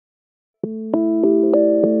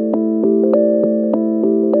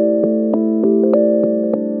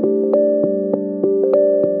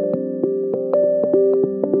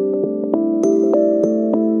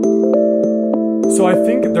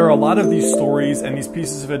There are a lot of these stories and these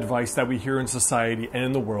pieces of advice that we hear in society and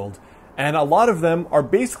in the world, and a lot of them are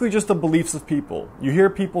basically just the beliefs of people. You hear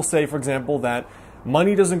people say, for example, that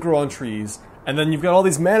money doesn't grow on trees, and then you've got all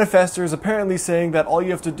these manifestors apparently saying that all you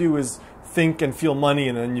have to do is think and feel money,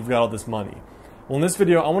 and then you've got all this money. Well, in this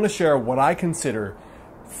video, I want to share what I consider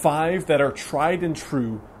 5 that are tried and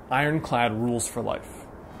true, ironclad rules for life.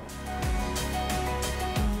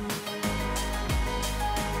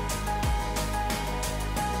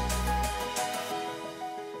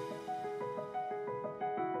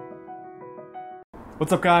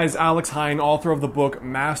 What's up guys, Alex Hine, author of the book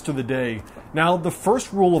Master the Day. Now the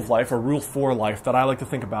first rule of life, or rule for life, that I like to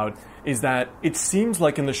think about is that it seems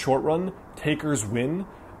like in the short run, takers win,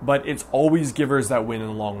 but it's always givers that win in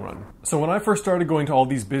the long run. So when I first started going to all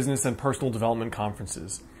these business and personal development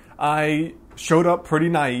conferences, I showed up pretty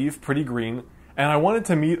naive, pretty green, and I wanted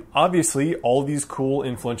to meet, obviously, all these cool,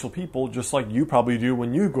 influential people, just like you probably do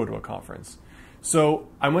when you go to a conference. So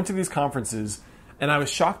I went to these conferences, and I was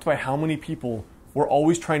shocked by how many people were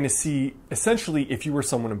always trying to see, essentially, if you were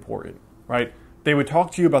someone important, right? They would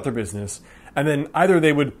talk to you about their business, and then either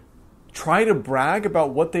they would try to brag about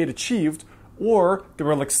what they'd achieved, or they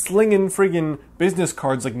were like slinging friggin' business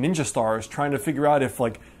cards like ninja stars, trying to figure out if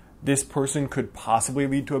like this person could possibly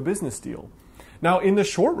lead to a business deal. Now, in the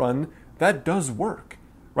short run, that does work,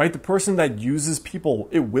 right? The person that uses people,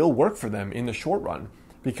 it will work for them in the short run,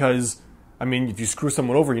 because I mean, if you screw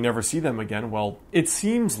someone over, you never see them again. Well, it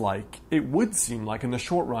would seem like in the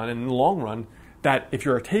short run and in the long run that if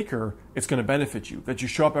you're a taker, it's going to benefit you, that you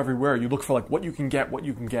show up everywhere, you look for like what you can get.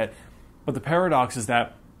 But the paradox is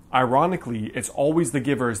that, ironically, it's always the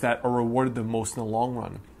givers that are rewarded the most in the long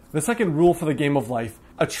run. The second rule for the game of life,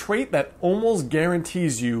 a trait that almost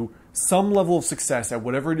guarantees you some level of success at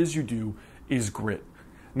whatever it is you do, is grit.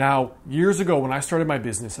 Now, years ago when I started my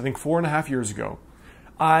business, I think 4.5 years ago,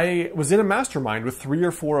 I was in a mastermind with 3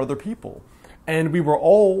 or 4 other people, and we were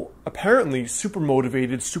all apparently super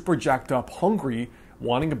motivated, super jacked up, hungry,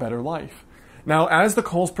 wanting a better life. Now, as the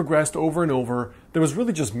calls progressed over and over, there was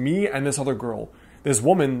really just me and this other girl, this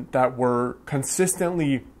woman that were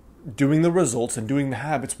consistently doing the results and doing the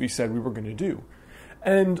habits we said we were going to do.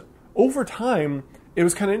 And over time, it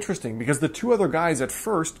was kind of interesting because the 2 other guys at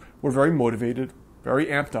first were very motivated, very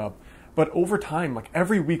amped up, but over time, like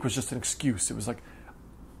every week was just an excuse. It was like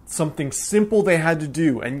something simple they had to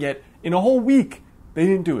do, and yet in a whole week, they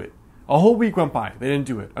didn't do it. A whole week went by, they didn't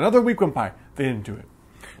do it. Another week went by, they didn't do it.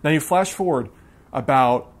 Now you flash forward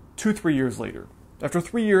about 2-3 years later. After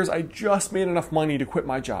 3 years, I just made enough money to quit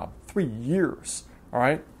my job. 3 years, all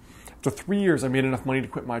right? After 3 years, I made enough money to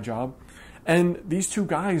quit my job. And these 2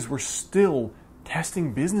 guys were still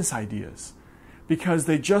testing business ideas because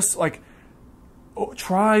they just like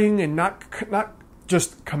trying and not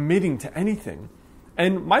just committing to anything.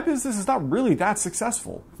 And my business is not really that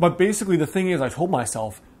successful. But basically the thing is, I told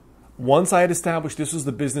myself, once I had established this was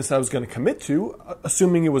the business I was going to commit to,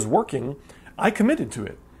 assuming it was working, I committed to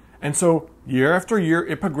it. And so year after year,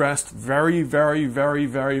 it progressed very, very, very,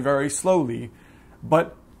 very, very slowly.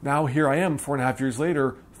 But now here I am, 4.5 years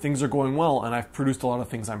later, things are going well, and I've produced a lot of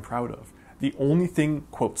things I'm proud of. The only thing,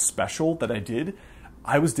 quote, special that I did,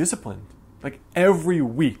 I was disciplined. Like every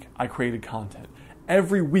week I created content.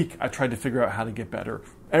 Every week I tried to figure out how to get better.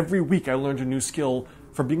 Every week I learned a new skill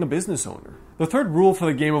from being a business owner. The third rule for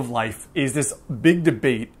the game of life is this big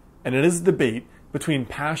debate, and it is a debate between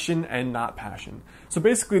passion and not passion. So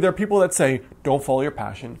basically there are people that say, don't follow your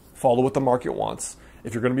passion, follow what the market wants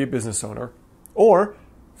if you're going to be a business owner, or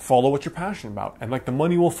follow what you're passionate about, and like the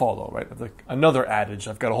money will follow, right? That's like another adage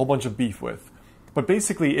I've got a whole bunch of beef with. But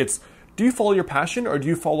basically it's, do you follow your passion or do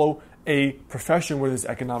you follow a profession where there's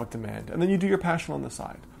economic demand, and then you do your passion on the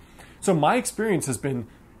side? So my experience has been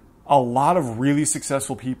a lot of really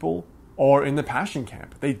successful people are in the passion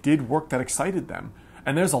camp. They did work that excited them.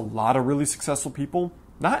 And there's a lot of really successful people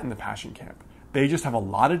not in the passion camp. They just have a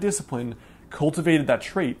lot of discipline, cultivated that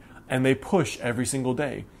trait, and they push every single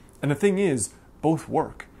day. And the thing is, both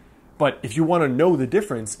work. But if you want to know the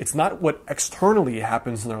difference, it's not what externally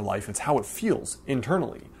happens in their life, it's how it feels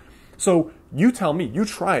internally. So you tell me, you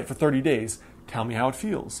try it for 30 days, tell me how it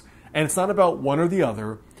feels. And it's not about one or the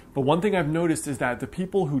other, but one thing I've noticed is that the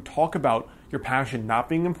people who talk about your passion not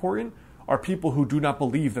being important are people who do not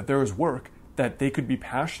believe that there is work that they could be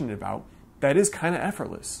passionate about that is kind of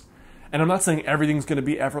effortless. And I'm not saying everything's going to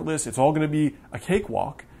be effortless, it's all going to be a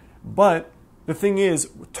cakewalk, but the thing is,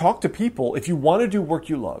 talk to people. If you want to do work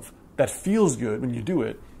you love that feels good when you do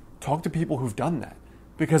it, talk to people who've done that.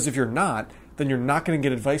 Because if you're not, then you're not going to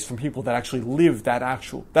get advice from people that actually live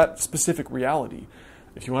that specific reality.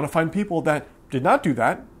 If you want to find people that did not do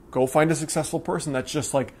that, go find a successful person that's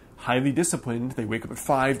just like highly disciplined. They wake up at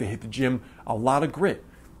 5, they hit the gym, a lot of grit.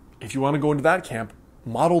 If you want to go into that camp,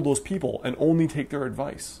 model those people and only take their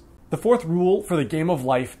advice. The fourth rule for the game of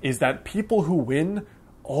life is that people who win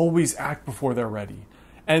always act before they're ready.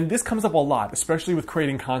 And this comes up a lot, especially with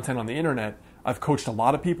creating content on the internet. I've coached a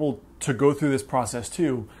lot of people to go through this process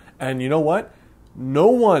too. And you know what? No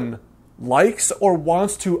one likes or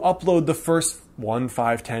wants to upload the first 1,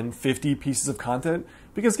 5, 10, 50 pieces of content,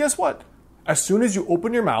 because guess what? As soon as you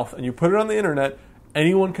open your mouth and you put it on the internet,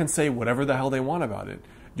 anyone can say whatever the hell they want about it.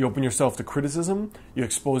 You open yourself to criticism, you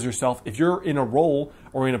expose yourself. If you're in a role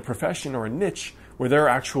or in a profession or a niche where there are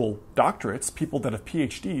actual doctorates, people that have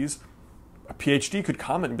PhDs, a PhD could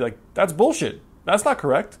comment and be like, that's bullshit. That's not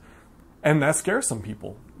correct. And that scares some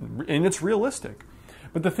people. And it's realistic.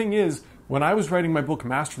 But the thing is, when I was writing my book,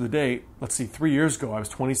 Master of the Day, let's see, 3 years ago, I was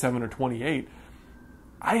 27 or 28,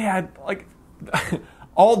 I had like,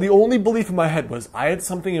 the only belief in my head was I had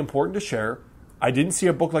something important to share. I didn't see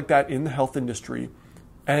a book like that in the health industry.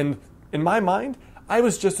 And in my mind, I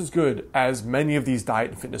was just as good as many of these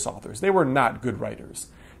diet and fitness authors. They were not good writers.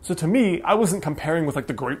 So to me, I wasn't comparing with like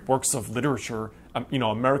the great works of literature,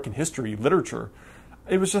 American history literature.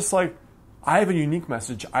 It was just like, I have a unique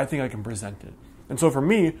message. I think I can present it. And so for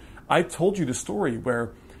me, I told you the story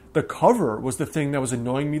where the cover was the thing that was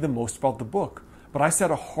annoying me the most about the book. But I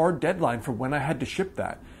set a hard deadline for when I had to ship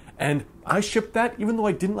that. And I shipped that even though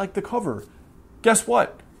I didn't like the cover. Guess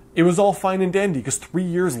what? It was all fine and dandy because 3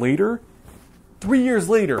 years later,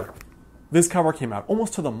 this cover came out,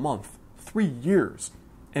 almost to the month, 3 years.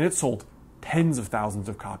 And it sold tens of thousands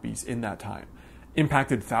of copies in that time.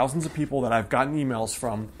 Impacted thousands of people that I've gotten emails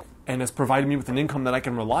from and has provided me with an income that I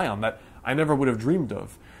can rely on that I never would have dreamed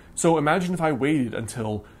of. So imagine if I waited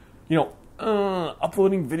until,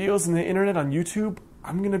 uploading videos on the internet on YouTube,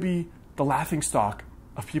 I'm going to be the laughingstock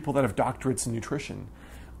of people that have doctorates in nutrition.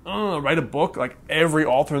 Write a book, like every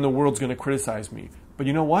author in the world is going to criticize me. But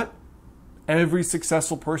you know what? Every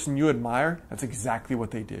successful person you admire, that's exactly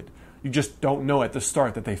what they did. You just don't know at the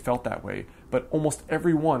start that they felt that way. But almost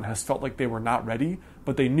everyone has felt like they were not ready,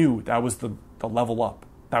 but they knew that was the level up.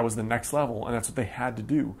 That was the next level, and that's what they had to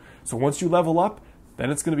do. So once you level up, then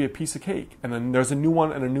it's going to be a piece of cake. And then there's a new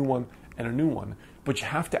one and a new one and a new one. But you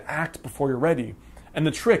have to act before you're ready. And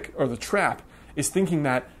the trick, or the trap, is thinking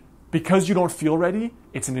that because you don't feel ready,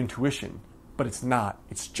 it's an intuition. But it's not.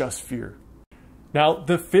 It's just fear. Now,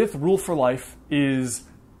 the fifth rule for life is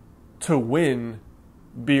to win,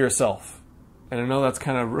 be yourself. And I know that's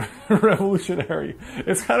kind of revolutionary.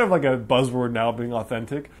 It's kind of like a buzzword now, being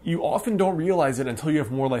authentic. You often don't realize it until you have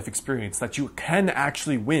more life experience, that you can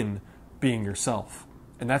actually win being yourself.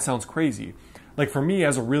 And that sounds crazy. Like for me,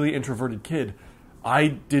 as a really introverted kid, I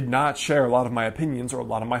did not share a lot of my opinions or a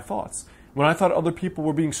lot of my thoughts. When I thought other people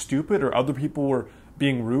were being stupid or other people were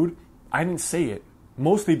being rude, I didn't say it,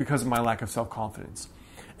 mostly because of my lack of self-confidence.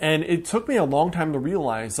 And it took me a long time to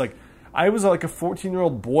realize, like, I was like a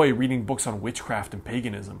 14-year-old boy reading books on witchcraft and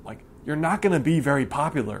paganism. Like, you're not going to be very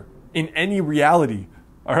popular in any reality,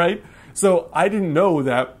 all right? So I didn't know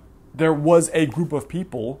that there was a group of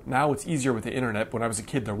people. Now it's easier with the internet. When I was a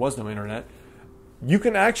kid, there was no internet. You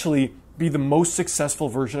can actually be the most successful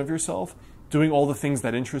version of yourself, doing all the things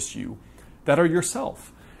that interest you, that are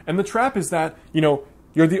yourself. And the trap is that,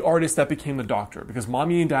 you're the artist that became the doctor because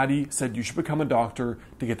mommy and daddy said you should become a doctor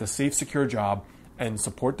to get the safe, secure job and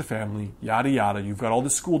support the family, yada, yada. You've got all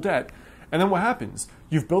this school debt. And then what happens?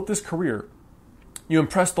 You've built this career. You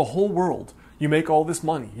impress the whole world. You make all this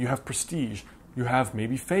money. You have prestige. You have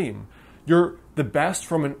maybe fame. You're the best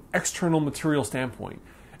from an external material standpoint.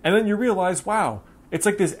 And then you realize, wow, it's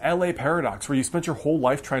like this LA paradox where you spent your whole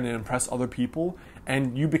life trying to impress other people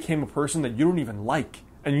and you became a person that you don't even like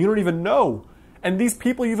and you don't even know. And these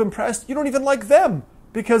people you've impressed, you don't even like them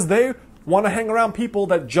because they want to hang around people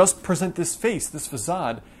that just present this face, this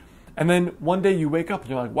facade. And then one day you wake up and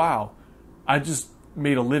you're like, wow, I just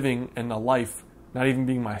made a living and a life not even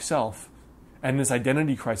being myself. And this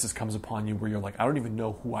identity crisis comes upon you where you're like, I don't even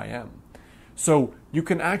know who I am. So you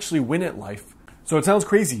can actually win at life. So it sounds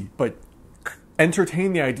crazy, but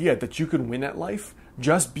entertain the idea that you can win at life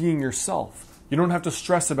just being yourself. You don't have to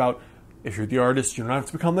stress about, if you're the artist, you don't have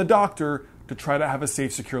to become the doctor to try to have a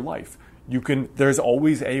safe, secure life. There's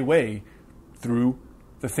always a way through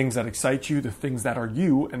the things that excite you, the things that are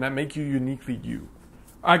you, and that make you uniquely you.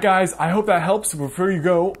 All right, guys, I hope that helps. Before you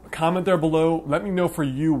go, comment there below. Let me know for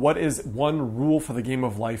you what is one rule for the game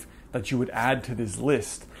of life that you would add to this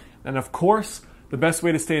list. And of course, the best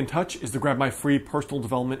way to stay in touch is to grab my free personal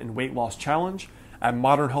development and weight loss challenge at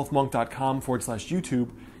modernhealthmonk.com/YouTube.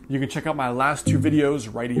 You can check out my last 2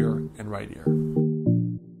 videos right here and right here.